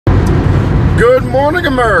Good morning,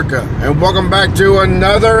 America, and welcome back to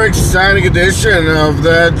another exciting edition of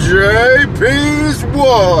that JP's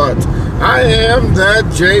What? I am that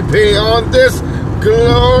JP on this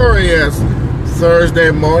glorious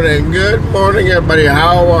Thursday morning. Good morning, everybody.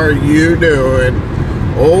 How are you doing?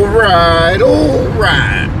 All right.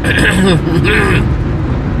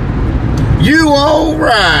 You all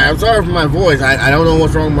right? I'm sorry for my voice. I don't know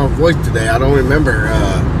what's wrong with my voice today. I don't remember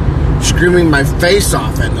screaming my face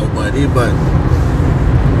off at nobody, but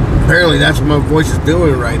apparently that's what my voice is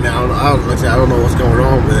doing right now. I don't know what's going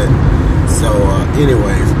on with it. So,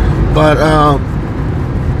 anyways, but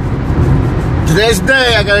today's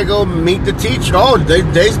day I gotta go meet the teacher. Oh,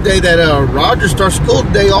 today's the day that Roger starts school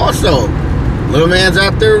today. Also, little man's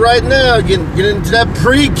out there right now getting into that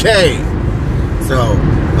pre-K. So,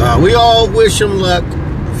 we all wish him luck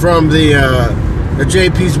from the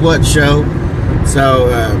JP's What show. So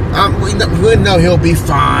we know he'll be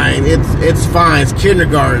fine. It's fine. It's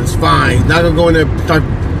kindergarten. It's fine. He's not gonna go in there and start.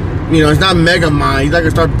 It's not Megamind. He's not gonna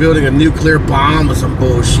start building a nuclear bomb or some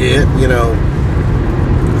bullshit.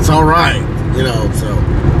 It's all right. So.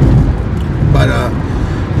 But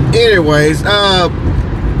anyways, but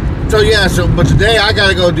today I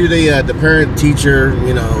gotta go do the parent teacher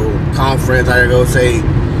conference. I gotta go say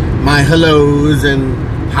my hellos and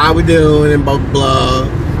how we doing and blah blah.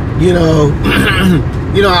 I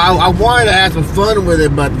wanted to have some fun with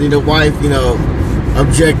it, but the wife,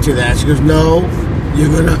 object to that. She goes, "No,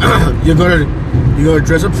 you're gonna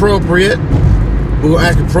dress appropriate. We're gonna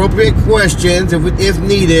ask appropriate questions if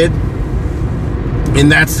needed,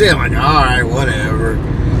 and that's it." I'm like, all right, whatever.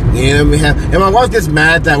 And my wife gets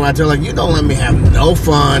mad at that when I tell her, like, you don't let me have no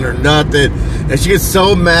fun or nothing, and she gets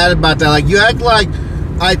so mad about that. Like, you act like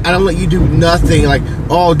I don't let you do nothing. Like,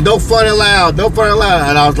 oh, no fun allowed, no fun allowed.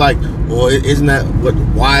 And I was like, well, isn't that what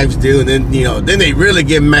wives do? And then, then they really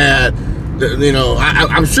get mad.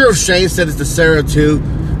 I'm sure Shane said it to Sarah too.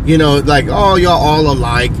 Like, oh, y'all all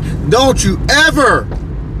alike. Don't you ever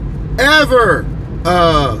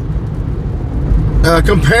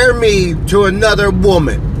compare me to another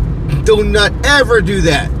woman. Do not ever do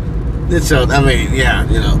that. So,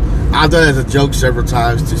 I've done it as a joke several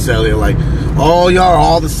times to Celia, like, oh, y'all are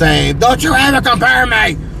all the same. Don't you ever compare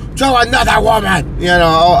me to another woman. I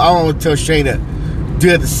want to tell Shayna,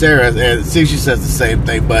 do it to Sarah, and see if she says the same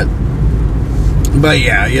thing, but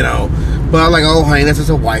yeah, but I'm like, oh, honey, that's just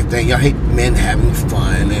a wife thing. Y'all hate men having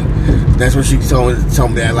fun, and that's what she told me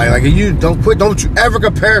that, like, you don't you ever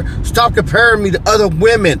stop comparing me to other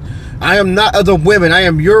women. I am not other women. I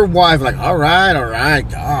am your wife. Like, all right,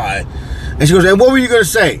 God. And she goes, and what were you going to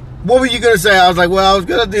say? What were you going to say? I was like, well, I was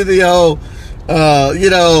going to do the whole,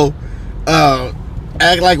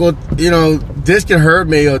 act like, well, this can hurt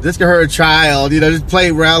me, or this can hurt a child, just play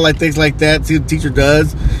around like things like that, see what the teacher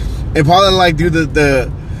does. And probably like do the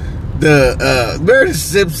remember the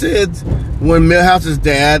Simpsons when Milhouse's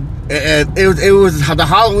dad, and it was the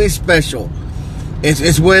Halloween special.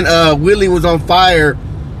 It's when Willie was on fire,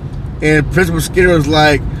 and Principal Skinner was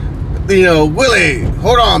like, Willie,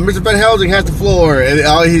 hold on, Mr. Van Helsing has the floor, and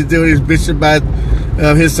all he's doing is bitching about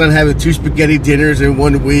his son having 2 spaghetti dinners in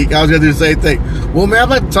 1 week. I was gonna do the same thing. Well, man, I'd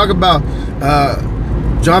like to talk about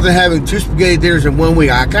Jonathan having 2 spaghetti dinners in 1 week.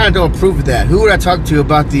 I kind of don't approve of that. Who would I talk to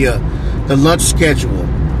about the lunch schedule?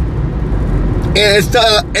 And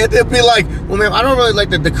it'd be like, well, man, I don't really like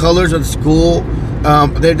the colors of the school.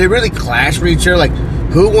 They really clash with each other. Like,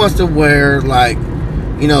 who wants to wear like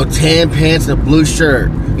tan pants and a blue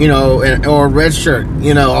shirt, or a red shirt?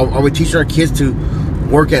 Are we teaching our kids to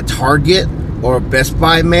work at Target or Best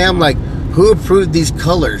Buy, ma'am? Like, who approved these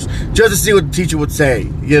colors? Just to see what the teacher would say,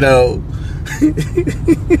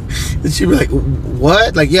 And she'd be like,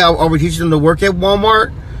 what? Like, yeah, are we teaching them to work at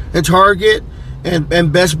Walmart and Target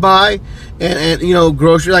and Best Buy and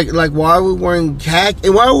grocery? Like, why are we wearing khakis?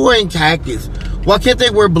 And why are we wearing khakis? Why can't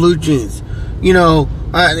they wear blue jeans? I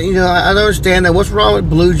don't understand that. What's wrong with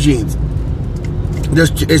blue jeans?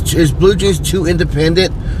 Is blue jeans too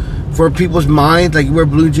independent for people's minds? Like, you wear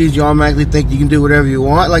blue jeans, you automatically think you can do whatever you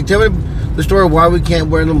want. Like, tell me the story of why we can't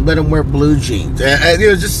let them wear blue jeans.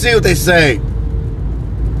 Just see what they say.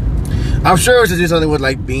 I'm sure it's just something with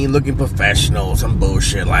like being looking professional, some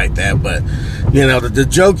bullshit like that. But the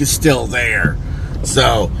joke is still there.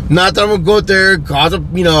 So, not that I'm gonna go out there and cause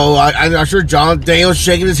I'm sure John Daniel's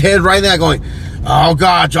shaking his head right now, going, "Oh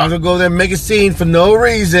God, John's gonna go there and make a scene for no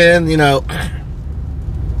reason."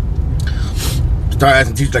 Start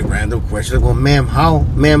asking teachers like random questions. Like, well, ma'am,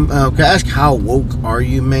 can I ask how woke are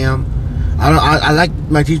you, ma'am? I like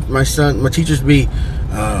my teachers to be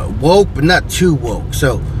woke, but not too woke.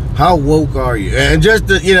 So, how woke are you? And just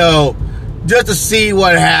to, just to see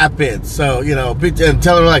what happens. So, you know, and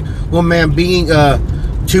tell her like, well, man, being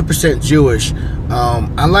 2% Jewish,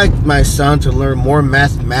 I like my son to learn more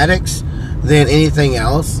mathematics than anything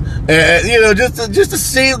else. And, you know, just to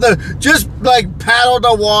see just like paddle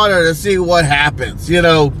the water to see what happens, you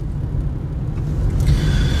know.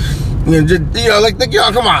 You know, like you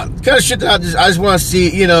know, come on, kind of shit that I just want to see,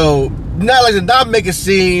 you know, not make a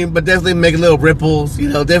scene, but definitely make little ripples, you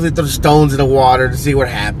know, definitely throw stones in the water to see what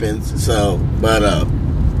happens. So, but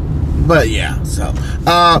yeah, so,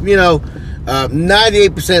 you know,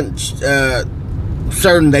 98%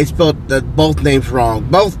 certain they spelled both names wrong,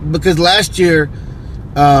 both because last year,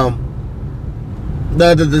 the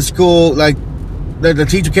school, like, the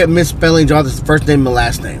teacher kept misspelling Jonathan's first name and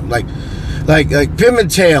last name, like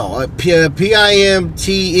Pimentel, Pimntail,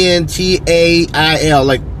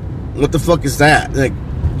 like, what the fuck is that? Like,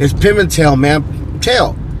 it's Pimentel, man.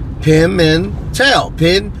 Tail. Pimentel.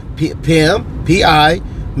 Pim,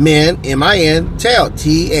 P-I-men, M-I-N, tail,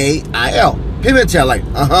 T-A-I-L. Pimentel, like,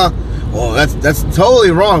 well, that's totally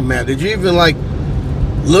wrong, man. Did you even, like,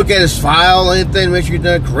 look at his file or anything, make sure you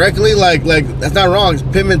done it correctly? Like, that's not wrong. It's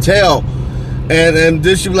Pimentel. And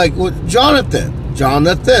this should be like, well, Jonathan.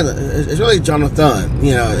 It's really Jonathan,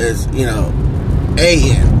 you know, it's, you know,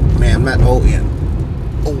 A-N, man, not O-N.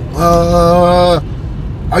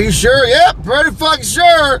 Are you sure? Yep, pretty fucking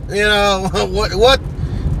sure, you know, what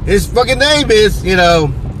his fucking name is, you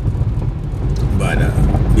know. But,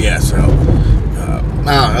 yeah, so, I don't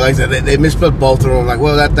know, like I said, they misspelled both of them. Like,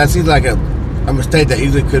 well, that seems like a mistake that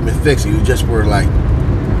easily could have been fixed. You just were like,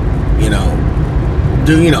 you know,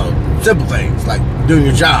 simple things, like doing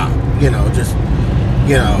your job, you know, just,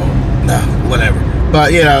 you know, whatever.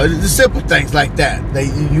 But, you know, the simple things like that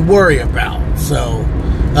you worry about. So,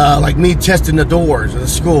 like me testing the doors of the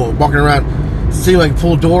school, walking around, seeing like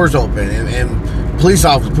pull doors open, and police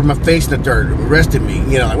officers put my face in the dirt, arrested me.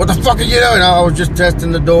 You know, like, what the fuck are you doing? I was just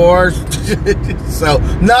testing the doors. So,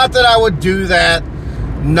 not that I would do that.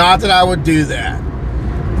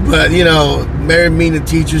 But, you know, very mean the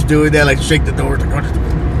teachers doing that, like shake the doors, like, what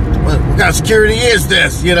kind of security is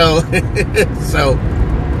this, you know? So,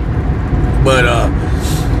 but,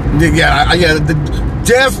 yeah,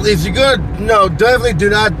 definitely, if you're gonna, no, definitely do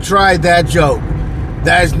not try that joke.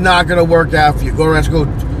 That is not gonna work out for you. Go around school,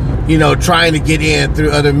 you know, trying to get in through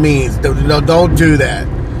other means. Don't do that.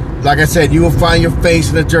 Like I said, you will find your face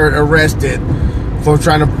in the dirt, arrested for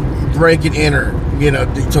trying to break and enter, you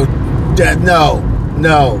know, so, no.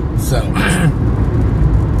 So,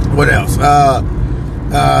 what else?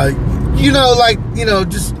 You know, like, you know,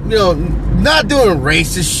 just, you know, not doing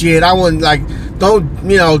racist shit. I wouldn't, like, don't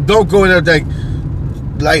go in there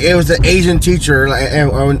like it was an Asian teacher. Like,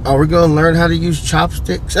 are we going to learn how to use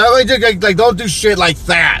chopsticks? I mean, like, don't do shit like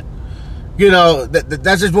that. You know,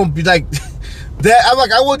 that just won't be like that. I'm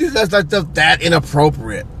like, I won't do that stuff that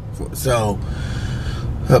inappropriate. So,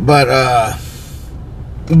 but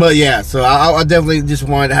yeah, so I definitely just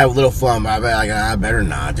wanted to have a little fun, but I better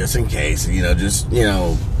not, just in case, you know, just, you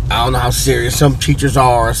know, I don't know how serious some teachers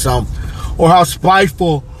are, or how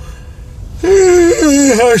spiteful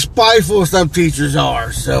some teachers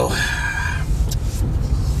are, so,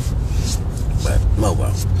 but, oh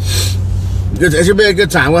well. It should be a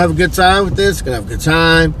good time. We'll have a good time with this, gonna have a good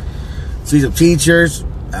time, see some teachers,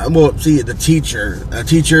 we'll see a teacher,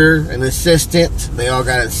 an assistant, they all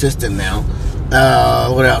got an assistant now.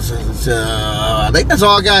 What else? I think that's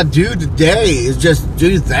all I gotta do today is just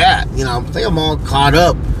do that. You know, I think I'm all caught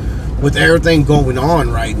up with everything going on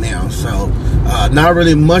right now. So, not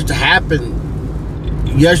really much to happen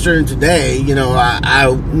yesterday and today. You know, I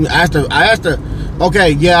asked her,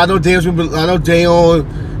 okay, yeah, I know Dale,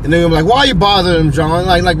 and they're like, why are you bothering him, John?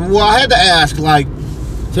 Like, well, I had to ask, like,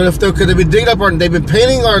 so if they've been digging up they've been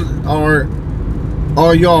painting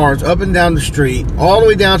our yards up and down the street, all the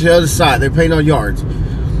way down to the other side. They're painting our yards,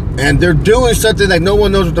 and they're doing something like no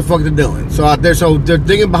one knows what the fuck they're doing. So they're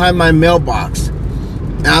digging behind my mailbox,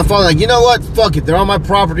 and I'm finally like, you know what? Fuck it. They're on my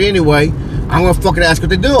property anyway. I'm gonna fucking ask what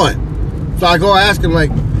they're doing. So I go ask them, like,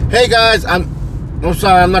 hey guys, I'm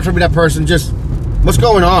sorry, I'm not trying to be that person. Just what's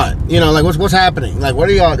going on? You know, like what's happening? Like what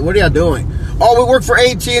are y'all doing? Oh, we work for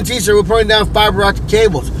AT&T, so we're putting down fiber optic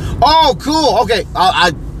cables. Oh, cool. Okay,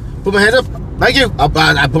 I put my hands up. Thank you. I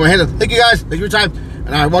put my hand up. Thank you guys. Thank you for your time.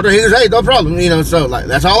 And I walked over here. Hey, no problem. You know, so like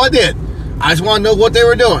that's all I did. I just want to know what they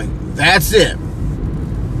were doing. That's it.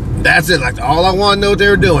 Like all I want to know what they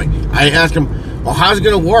were doing. I asked them, oh, how's it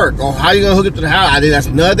gonna work? Oh, how are you gonna hook up to the house? I didn't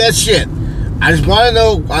ask none of that shit. I just want to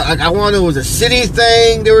know. I want to know, was it a city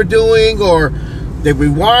thing they were doing, or they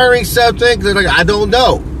rewiring something? Because like I don't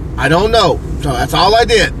know. So that's all I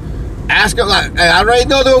did. Ask them, like, I already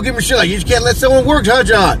know they'll give me shit. Like, you just can't let someone work, huh,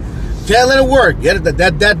 John? Can't let it work. Yeah,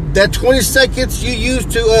 that 20 seconds you use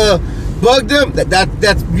to bug them,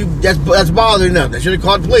 that's bothering them. They should have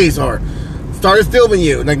called the police or started filming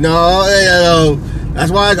you. Like, no.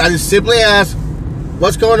 That's why I just simply asked,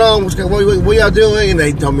 what's going on? What y'all doing? And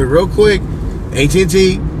they told me real quick,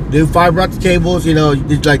 AT&T, new fiber optic cables,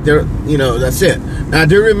 it's like they're, that's it. Now, I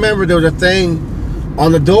do remember there was a thing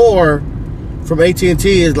on the door from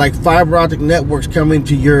AT&T is like fiber optic networks coming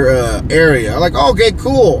to your area. I'm like, okay,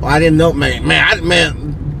 cool. I didn't know, man.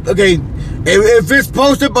 Okay, if it's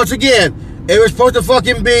supposed to, once again, it was supposed to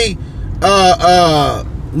fucking be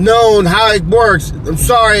known how it works. I'm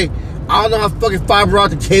sorry, I don't know how fucking fiber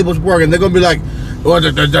optic cables work, and they're gonna be like, well,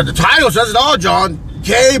 the title says it all, John.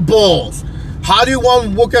 Cables. How do you want to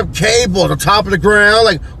look up cables on top of the ground?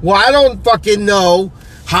 Like, well, I don't fucking know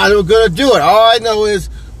how they're gonna do it. All I know is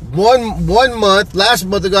one month, last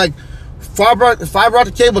month, they're like, fiber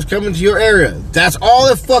optic cables coming to your area. That's all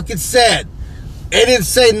it fucking said. It didn't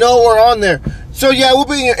say nowhere on there. So yeah, we'll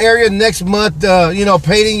be in your area next month,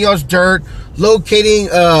 painting y'all's dirt, locating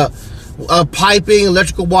piping,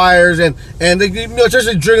 electrical wires, and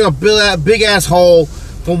essentially drilling a big ass hole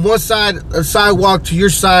from one side of the sidewalk to your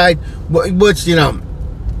side, which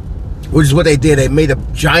is what they did. They made a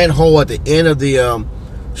giant hole at the end of the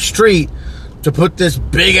street to put this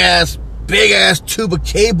big ass tube of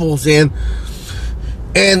cables in,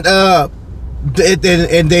 and they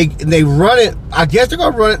run it. I guess they're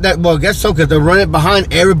gonna run it I guess so, because they run it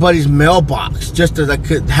behind everybody's mailbox, just to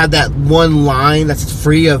have that one line that's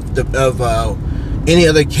free of any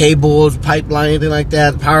other cables, pipeline, anything like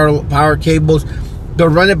that, power cables. They'll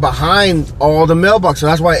run it behind all the mailbox, so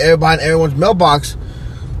that's why everyone's mailbox,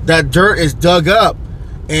 that dirt is dug up.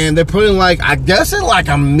 And they're putting I guess it like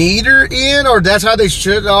a meter in, or that's how they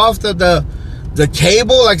shut off the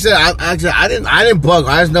cable. Like I said, I didn't bug.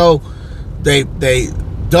 I just know they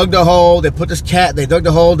dug the hole. They dug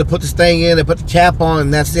the hole. They put this thing in. They put the cap on,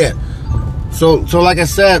 and that's it. So like I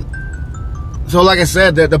said,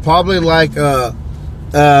 they're probably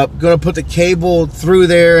gonna put the cable through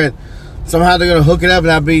there, and somehow they're gonna hook it up, and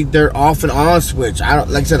that'll be their off and on switch. I don't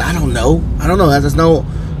know. I just know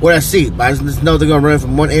what I see, but I just know they're gonna run it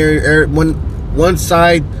from one area, one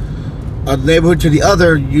side of the neighborhood to the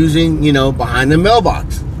other, using behind the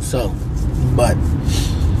mailbox. So, but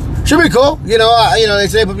should be cool. They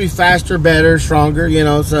say it would be faster, better, stronger.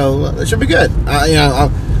 So it should be good.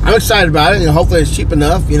 I'm excited about it. Hopefully it's cheap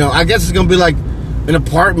enough. I guess it's gonna be like an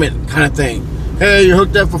apartment kind of thing. Hey, you're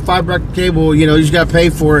hooked up for fiber optic cable. You just gotta pay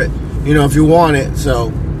for it. If you want it.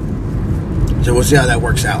 So we'll see how that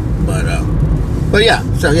works out. But yeah,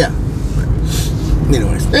 so yeah.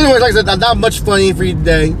 Anyways, like I said, not much funny for you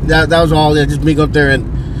today. That was all. Just me go up there and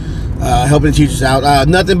helping the teachers out.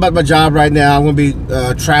 Nothing but my job right now. I'm going to be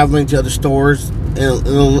traveling to other stores and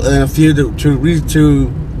a few to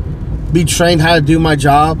be trained how to do my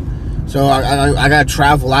job. So I got to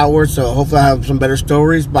travel outwards. So hopefully I have some better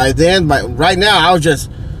stories by then. But right now I was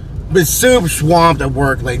just been super swamped at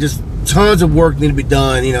work. Just tons of work need to be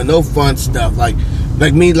done. No fun stuff. Like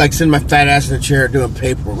me, sitting my fat ass in a chair doing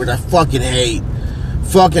paperwork, which I fucking hate.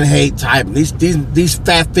 Fucking hate typing. These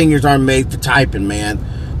fat fingers aren't made for typing, man.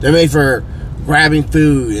 They're made for grabbing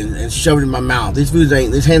food and shoving it in my mouth. These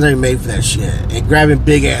hands ain't made for that shit. And grabbing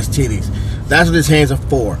big ass titties. That's what these hands are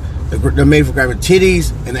for. They're made for grabbing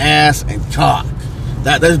titties and ass and cock.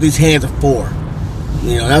 That's what these hands are for.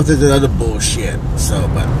 That's the other bullshit. So,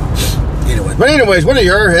 but anyways, what are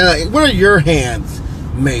your hands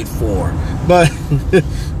made for? But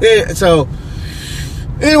so,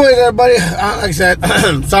 anyways, everybody, like I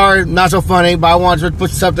said, sorry, not so funny, but I wanted to put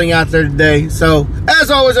something out there today. So, as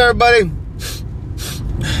always, everybody,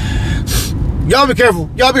 y'all be careful,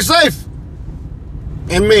 y'all be safe,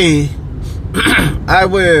 and me, I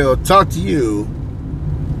will talk to you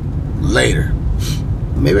later.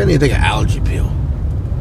 Maybe I need to take an allergy pill.